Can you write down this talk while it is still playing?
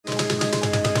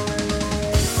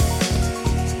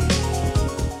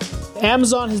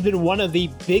Amazon has been one of the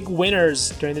big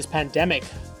winners during this pandemic,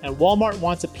 and Walmart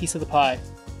wants a piece of the pie.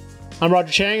 I'm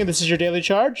Roger Chang, and this is your Daily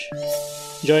Charge.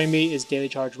 Joining me is Daily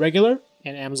Charge regular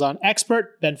and Amazon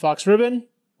expert, Ben Fox-Rubin.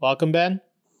 Welcome, Ben.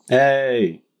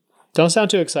 Hey. Don't sound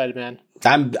too excited, man.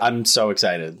 I'm so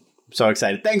excited. So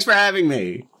excited. Thanks for having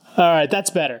me. All right,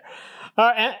 that's better.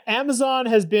 Amazon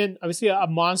has been obviously a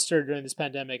monster during this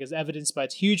pandemic, as evidenced by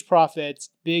its huge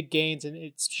profits, big gains in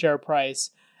its share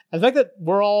price, and the fact that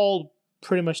we're all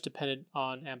pretty much dependent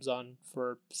on Amazon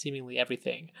for seemingly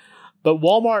everything. But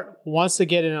Walmart wants to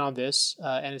get in on this,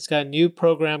 and it's got a new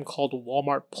program called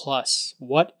Walmart Plus.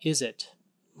 What is it?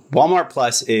 Walmart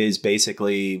Plus is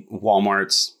basically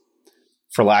Walmart's,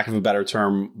 for lack of a better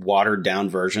term, watered down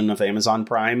version of Amazon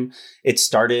Prime. It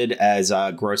started as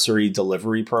a grocery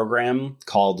delivery program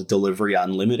called Delivery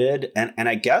Unlimited. And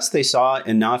I guess they saw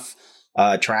enough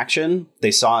traction.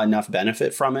 They saw enough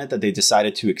benefit from it that they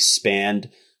decided to expand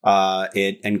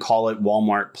it and call it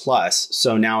Walmart Plus.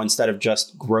 So now instead of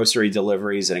just grocery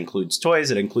deliveries, it includes toys,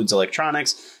 it includes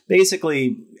electronics,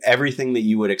 basically everything that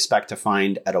you would expect to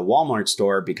find at a Walmart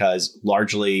store, because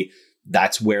largely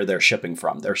that's where they're shipping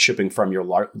from. They're shipping from your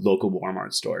local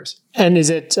Walmart stores. And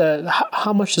is it,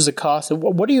 how much does it cost?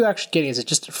 What are you actually getting? Is it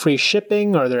just free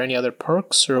shipping? Or are there any other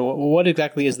perks? Or what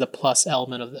exactly is the plus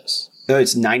element of this?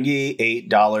 It's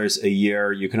 $98 a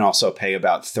year. You can also pay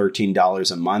about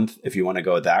 $13 a month if you want to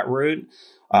go that route.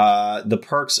 The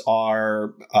perks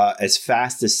are as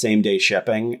fast as same day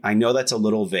shipping. I know that's a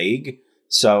little vague,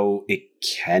 so it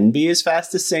can be as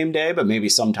fast as same day, but maybe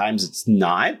sometimes it's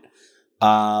not.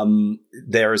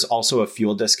 There's also a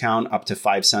fuel discount up to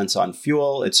 5 cents on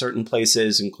fuel at certain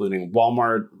places, including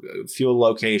Walmart, fuel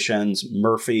locations,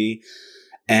 Murphy.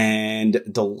 And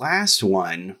the last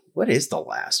one, what is the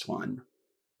last one?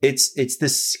 It's the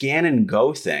scan and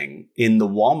go thing in the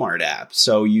Walmart app.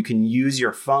 So you can use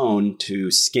your phone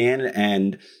to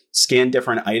scan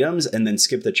different items and then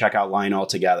skip the checkout line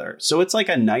altogether. So it's like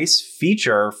a nice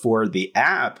feature for the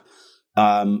app.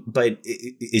 But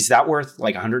is that worth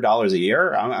like $100 a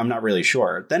year? I'm not really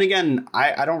sure. Then again,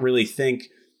 I don't really think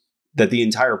that the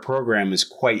entire program is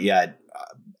quite yet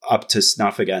up to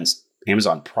snuff against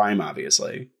Amazon Prime,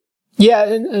 obviously. Yeah,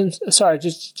 and sorry,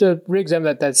 just to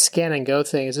re-examine that scan and go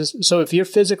thing. Is this, so if you're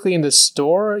physically in the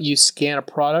store, you scan a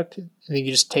product and then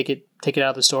you just take it out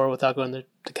of the store without going to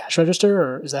the cash register,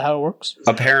 or is that how it works?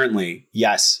 Apparently,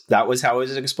 yes. That was how it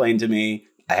was explained to me.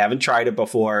 I haven't tried it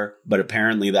before, but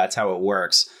apparently that's how it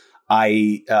works.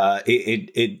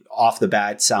 It off the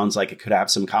bat sounds like it could have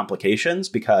some complications,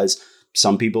 because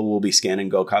some people will be scan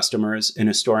and go customers in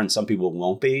a store and some people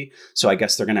won't be. So I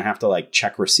guess they're going to have to like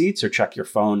check receipts or check your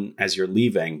phone as you're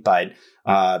leaving. But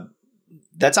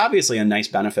that's obviously a nice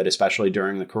benefit, especially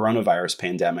during the coronavirus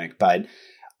pandemic. But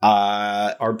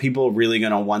are people really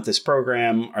going to want this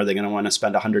program? Are they going to want to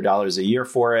spend $100 a year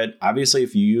for it? Obviously,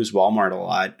 if you use Walmart a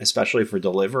lot, especially for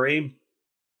delivery,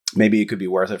 maybe it could be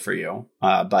worth it for you.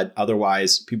 But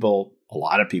otherwise, a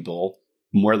lot of people,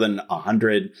 more than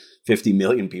 150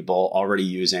 million people already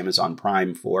use Amazon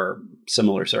Prime for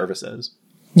similar services.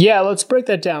 Yeah, let's break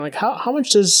that down. Like how much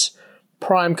does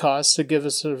Prime cost, to give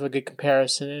us sort of a good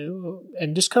comparison,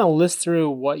 and just kind of list through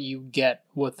what you get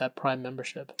with that Prime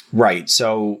membership? Right.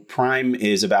 So Prime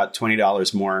is about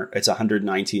 $20 more. It's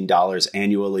 $119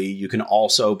 annually. You can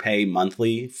also pay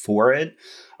monthly for it.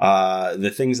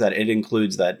 The things that it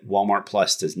includes that Walmart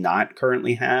Plus does not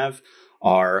currently have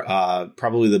are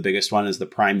probably the biggest one is the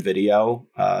Prime Video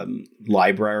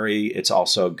library. It's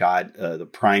also got the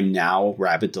Prime Now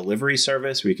rapid delivery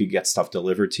service, where you could get stuff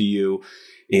delivered to you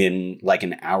in like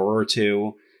an hour or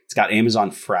two. It's got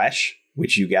Amazon Fresh,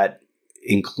 which you get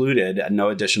included at no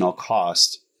additional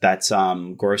cost. That's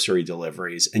grocery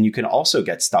deliveries. And you can also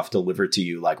get stuff delivered to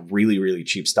you, like really, really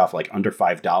cheap stuff, like under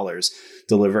 $5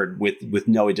 delivered with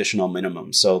no additional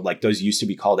minimum. So like those used to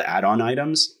be called add-on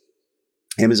items.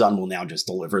 Amazon will now just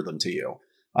deliver them to you.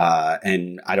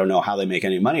 And I don't know how they make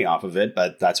any money off of it,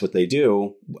 but that's what they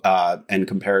do. And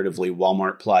comparatively,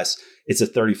 Walmart Plus, it's a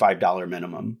 $35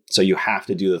 minimum. So you have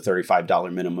to do the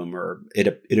 $35 minimum, or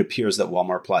it appears that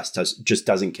Walmart Plus just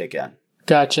doesn't kick in.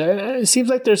 Gotcha. It seems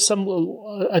like there's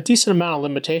a decent amount of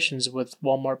limitations with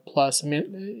Walmart Plus. I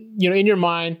mean, in your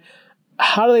mind,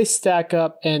 how do they stack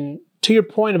up? And to your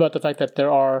point about the fact that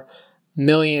there are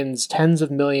millions, tens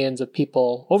of millions of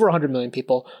people, over 100 million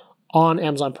people on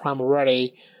Amazon Prime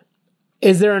already,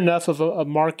 is there enough of a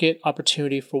market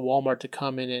opportunity for Walmart to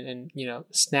come in and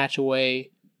snatch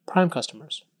away Prime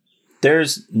customers?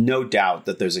 There's no doubt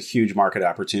that there's a huge market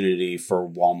opportunity for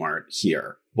Walmart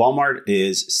here. Walmart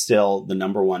is still the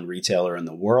number one retailer in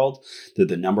the world. They're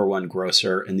the number one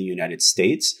grocer in the United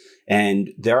States.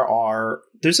 And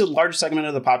there's a large segment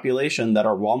of the population that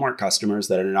are Walmart customers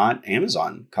that are not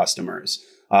Amazon customers.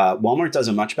 Walmart does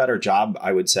a much better job,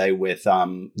 I would say, with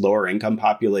lower income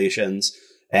populations.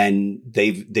 And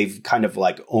they've kind of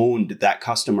like owned that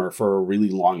customer for a really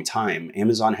long time.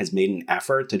 Amazon has made an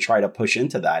effort to try to push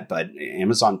into that, but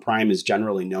Amazon Prime is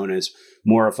generally known as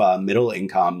more of a middle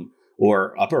income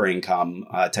or upper income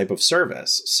type of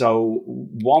service. So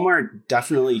Walmart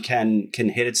definitely can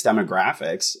hit its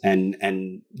demographics, and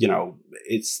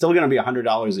it's still going to be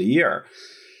 $100 a year.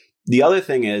 The other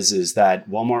thing is that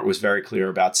Walmart was very clear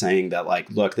about saying that,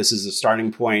 like, look, this is the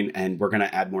starting point and we're going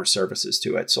to add more services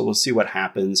to it. So we'll see what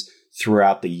happens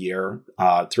throughout the year,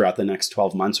 throughout the next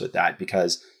 12 months with that,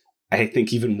 because I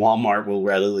think even Walmart will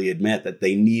readily admit that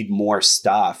they need more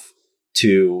stuff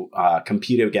to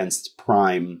compete against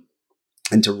Prime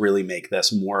and to really make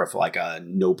this more of like a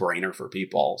no-brainer for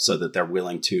people so that they're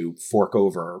willing to fork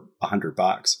over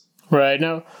 $100. Right.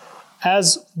 Now,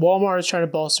 as Walmart is trying to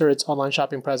bolster its online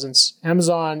shopping presence,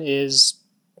 Amazon is,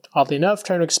 oddly enough,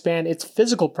 trying to expand its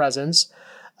physical presence.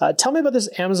 Tell me about this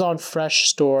Amazon Fresh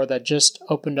store that just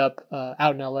opened up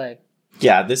out in LA.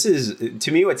 Yeah, this is,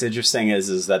 to me, what's interesting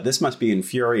is that this must be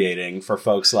infuriating for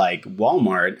folks like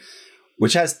Walmart,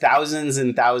 which has thousands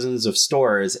and thousands of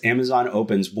stores. Amazon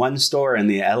opens one store in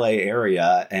the LA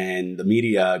area and the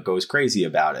media goes crazy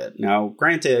about it. Now,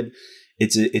 granted,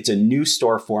 it's a new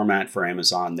store format for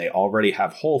Amazon. They already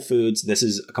have Whole Foods. This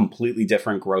is a completely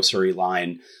different grocery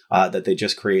line that they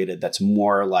just created that's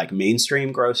more like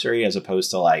mainstream grocery as opposed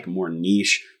to like more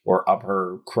niche or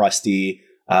upper crusty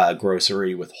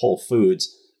grocery with Whole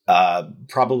Foods.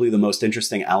 Probably the most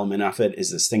interesting element of it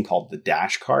is this thing called the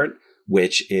Dash Cart,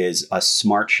 which is a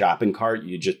smart shopping cart.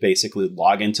 You just basically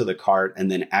log into the cart, and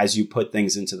then as you put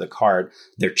things into the cart,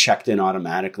 they're checked in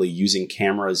automatically using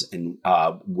cameras and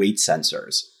weight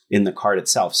sensors in the cart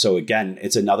itself. So again,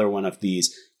 it's another one of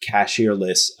these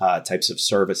cashierless types of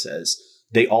services.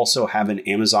 They also have an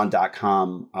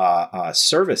Amazon.com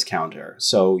service counter.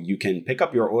 So you can pick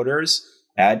up your orders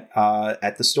at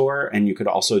the store, and you could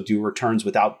also do returns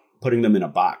without putting them in a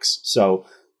box. So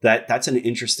that's an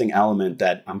interesting element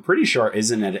that I'm pretty sure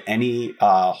isn't at any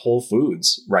Whole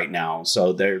Foods right now.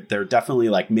 So they're definitely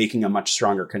like making a much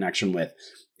stronger connection with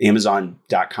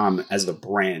Amazon.com as the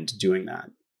brand doing that.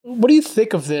 What do you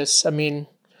think of this? I mean,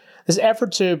 this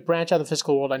effort to branch out the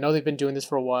physical world, I know they've been doing this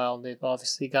for a while. They've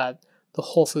obviously got the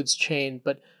Whole Foods chain,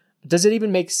 but does it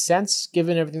even make sense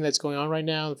given everything that's going on right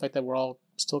now? The fact that we're all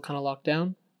still kind of locked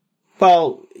down?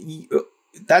 Well,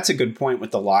 that's a good point with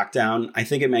the lockdown. I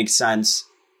think it makes sense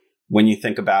when you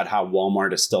think about how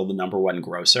Walmart is still the number one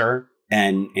grocer,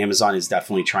 and Amazon is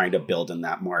definitely trying to build in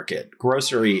that market.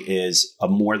 Grocery is a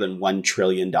more than $1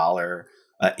 trillion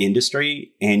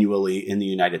industry annually in the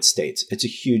United States. It's a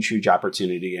huge, huge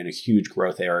opportunity and a huge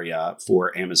growth area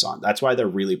for Amazon. That's why they're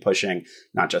really pushing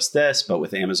not just this, but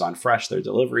with Amazon Fresh, their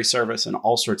delivery service, and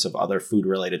all sorts of other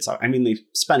food-related stuff. I mean, they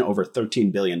spent over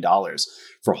 $13 billion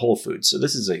for Whole Foods. So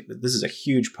this is a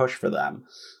huge push for them.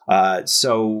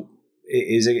 So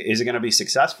is it going to be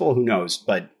successful? Who knows?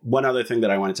 But one other thing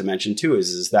that I wanted to mention too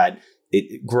is that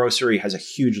grocery has a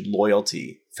huge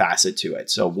loyalty facet to it.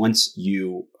 So once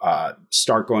you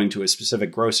start going to a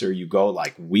specific grocer, you go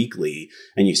like weekly,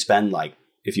 and you spend like,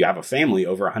 if you have a family,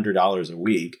 over $100 a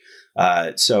week.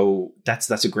 So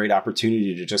that's a great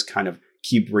opportunity to just kind of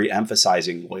keep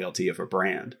re-emphasizing loyalty of a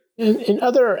brand. In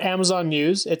other Amazon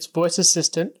news, its voice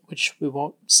assistant, which we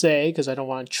won't say because I don't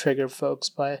want to trigger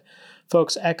folks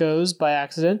echoes by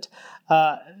accident.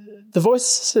 The voice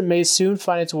assistant may soon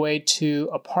find its way to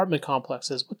apartment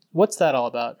complexes. What's that all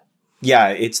about? Yeah,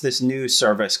 it's this new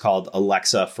service called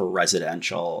Alexa for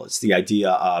Residential. It's the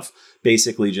idea of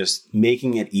basically just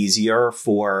making it easier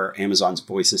for Amazon's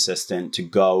voice assistant to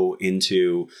go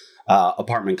into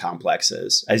apartment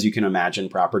complexes. As you can imagine,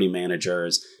 property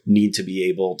managers need to be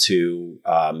able to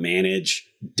manage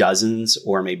dozens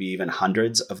or maybe even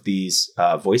hundreds of these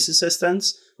voice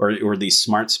assistants or these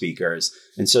smart speakers.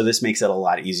 And so this makes it a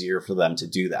lot easier for them to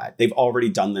do that. They've already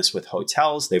done this with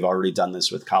hotels. They've already done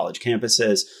this with college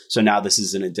campuses. So now this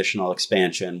is an additional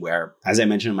expansion where, as I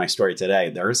mentioned in my story today,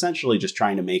 they're essentially just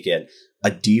trying to make it a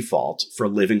default for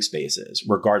living spaces,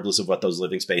 regardless of what those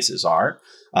living spaces are,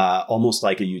 almost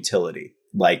like a utility,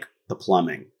 like the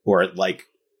plumbing or like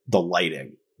the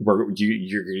lighting, where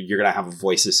you're going to have a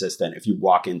voice assistant if you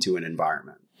walk into an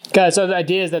environment. Guys, so the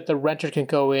idea is that the renter can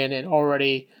go in and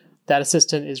already that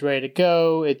assistant is ready to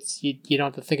go. You don't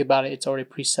have to think about it. It's already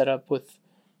pre-set up with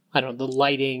I don't know, the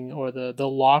lighting or the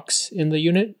locks in the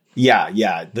unit? Yeah.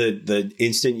 The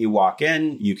instant you walk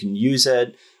in, you can use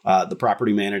it. The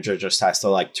property manager just has to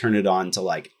like turn it on to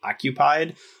like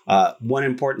occupied. One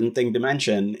important thing to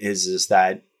mention is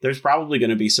that there's probably going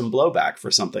to be some blowback for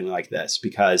something like this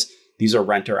because these are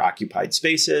renter occupied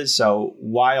spaces. So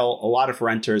while a lot of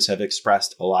renters have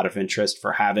expressed a lot of interest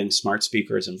for having smart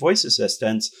speakers and voice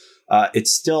assistants,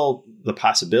 it's still the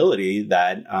possibility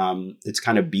that it's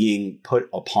kind of being put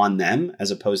upon them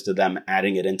as opposed to them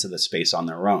adding it into the space on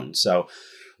their own. So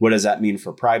what does that mean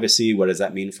for privacy? What does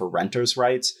that mean for renters'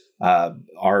 rights?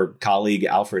 Our colleague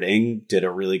Alfred Ng did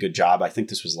a really good job. I think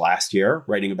this was last year,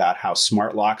 writing about how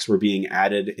smart locks were being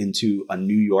added into a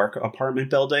New York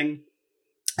apartment building.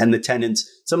 And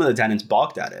some of the tenants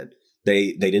balked at it.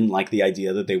 They didn't like the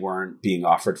idea that they weren't being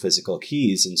offered physical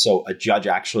keys. And so a judge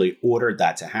actually ordered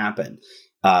that to happen.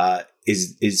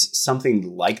 Is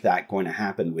something like that going to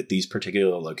happen with these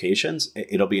particular locations?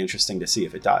 It'll be interesting to see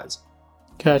if it does.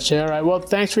 Gotcha. All right. Well,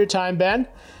 thanks for your time, Ben.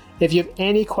 If you have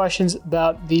any questions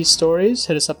about these stories,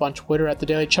 hit us up on Twitter at The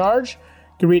Daily Charge.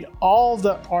 You can read all of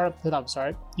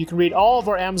You can read all of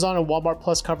our Amazon and Walmart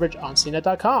Plus coverage on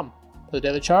CNET.com. For The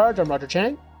Daily Charge, I'm Roger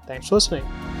Chang. Thanks for listening.